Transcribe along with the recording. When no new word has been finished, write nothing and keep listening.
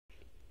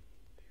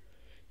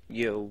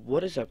Yo,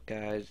 what is up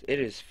guys? It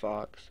is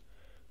Fox.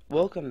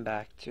 Welcome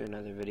back to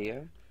another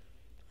video.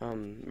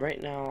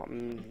 Right now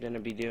I'm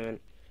gonna be doing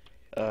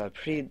a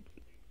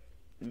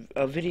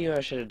video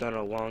I should have done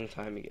a long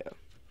time ago.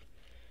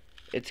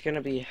 It's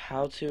gonna be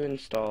how to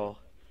install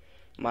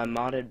my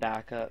modded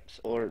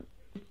backups or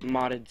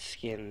modded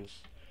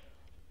skins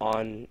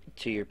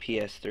onto your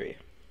PS3.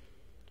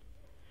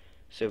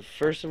 So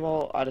first of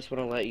all, I just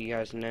want to let you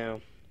guys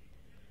know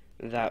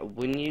that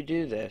when you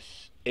do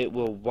this, it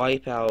will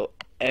wipe out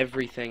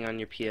everything on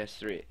your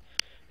PS3.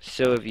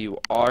 So if you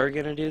are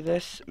going to do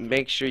this,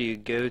 make sure you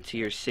go to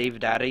your save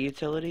data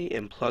utility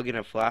and plug in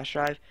a flash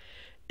drive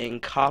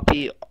and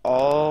copy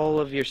all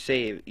of your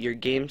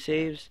game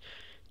saves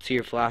to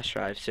your flash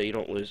drive so you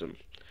don't lose them.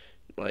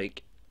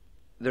 Like,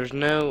 there's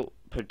no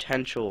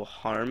potential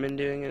harm in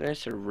doing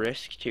this or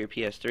risk to your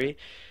PS3.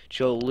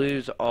 You'll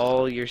lose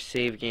all your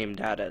save game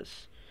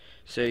datas.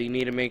 So you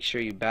need to make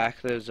sure you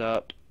back those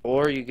up,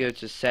 or you go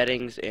to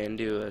settings and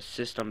do a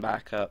system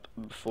backup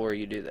before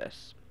you do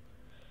this.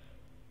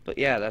 But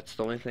yeah, that's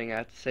the only thing I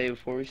have to say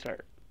before we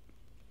start.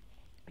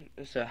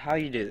 So how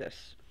you do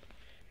this?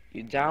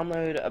 You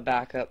download a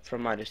backup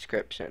from my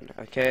description,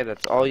 okay?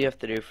 That's all you have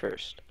to do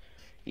first.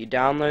 You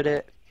download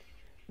it,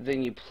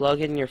 then you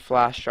plug in your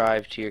flash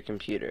drive to your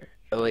computer.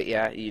 Oh wait,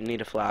 yeah, you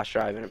need a flash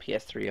drive and a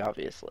PS3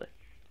 obviously.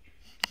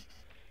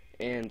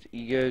 And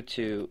you go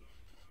to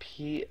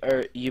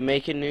you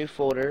make a new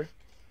folder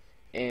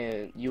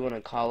and you want to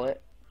call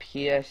it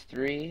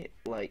PS3,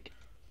 like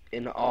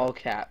in all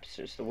caps,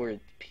 just the word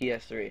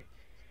PS3.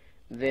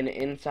 Then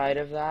inside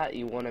of that,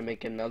 you want to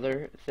make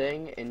another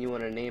thing, and you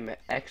want to name it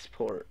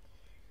export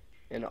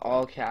in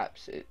all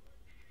caps.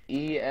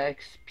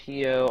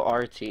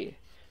 EXPORT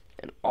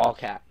in all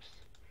caps.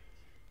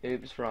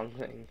 Oops, wrong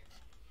thing.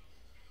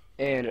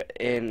 And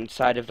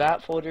inside of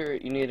that folder,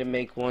 you need to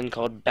make one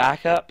called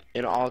backup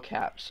in all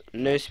caps.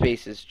 No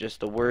spaces, just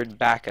the word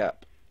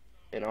backup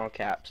in all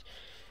caps.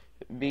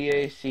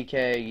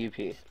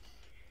 BACKUP.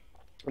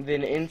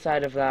 Then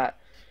inside of that,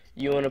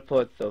 you want to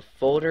put the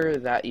folder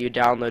that you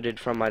downloaded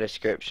from my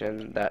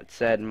description that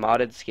said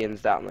modded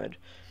skins download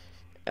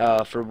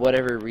for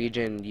whatever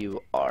region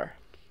you are.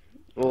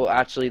 Well,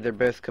 actually, they're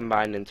both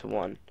combined into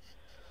one.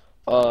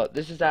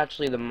 This is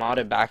actually the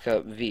modded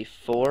backup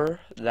v4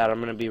 that I'm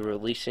going to be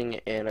releasing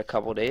in a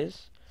couple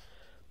days.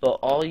 But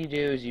all you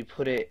do is you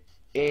put it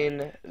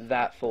in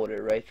that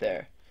folder right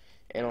there,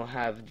 and it'll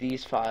have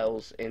these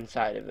files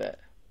inside of it.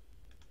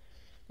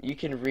 You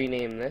can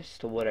rename this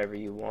to whatever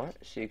you want.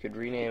 So you could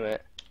rename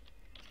it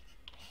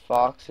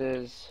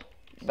Fox's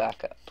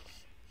Backup.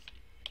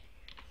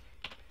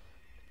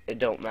 It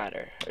don't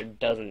matter. It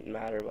doesn't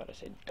matter what I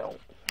say. Don't.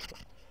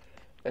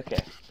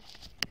 Okay.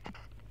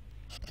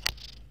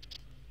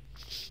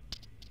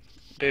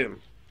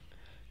 Boom.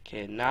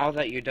 Okay, now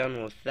that you're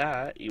done with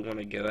that, you want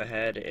to go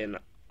ahead and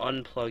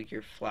unplug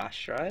your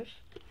flash drive.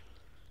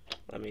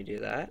 Let me do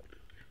that.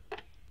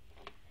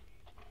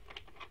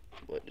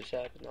 What just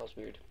happened? That was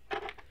weird.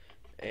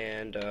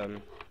 And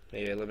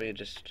maybe let me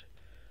just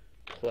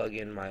plug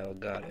in my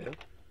Elgato.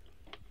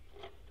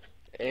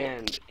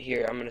 And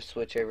here I'm gonna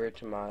switch over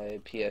to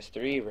my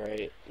PS3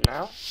 right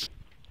now.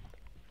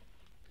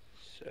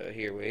 So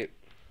here, wait.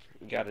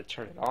 You gotta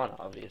turn it on,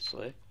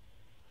 obviously.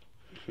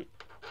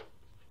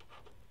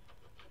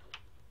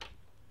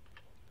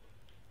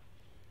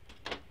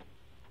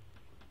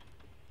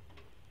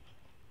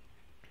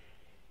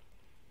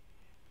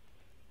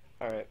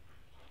 Alright.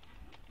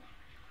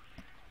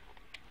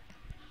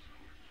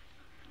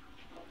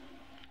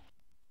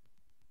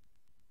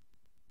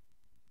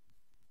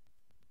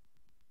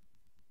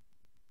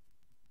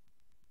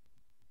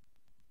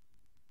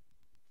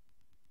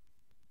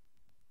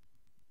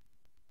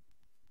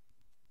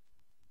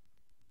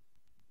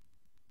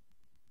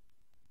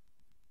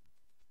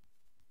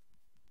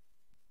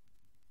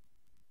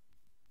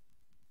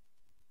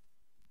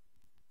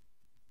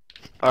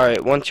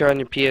 Alright, once you're on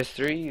your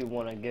PS3, you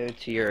want to go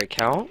to your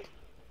account.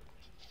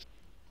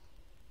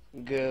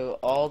 Go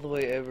all the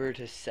way over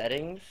to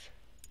settings.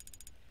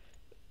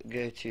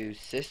 Go to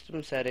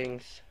system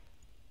settings.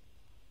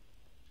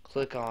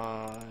 Click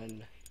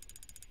on,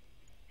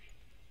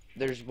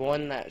 there's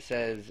one that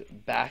says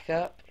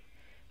backup.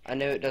 I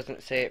know it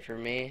doesn't say it for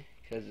me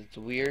because it's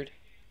weird,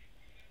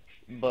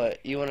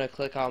 but you want to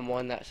click on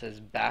one that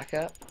says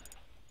backup,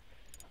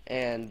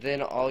 and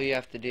then all you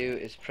have to do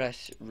is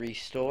press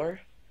restore,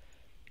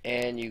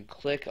 and you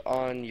click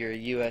on your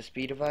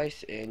USB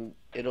device and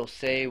it'll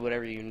say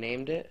whatever you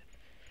named it,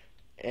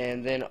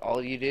 and then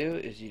all you do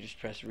is you just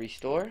press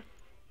restore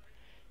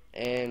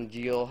and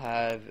you'll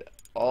have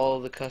all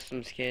the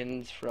custom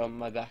skins from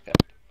my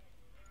backup.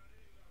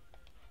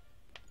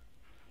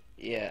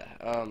 Yeah,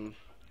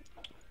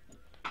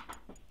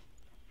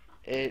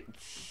 it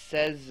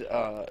says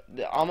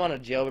I'm on a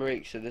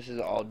jailbreak, so this is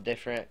all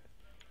different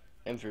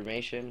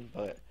information,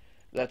 but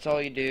that's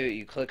all you do.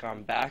 You click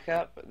on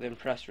backup, then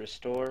press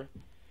restore,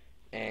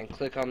 and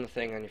click on the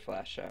thing on your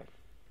flash drive.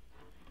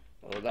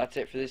 Well, that's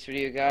it for this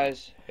video,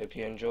 guys. Hope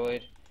you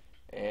enjoyed,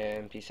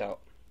 and peace out.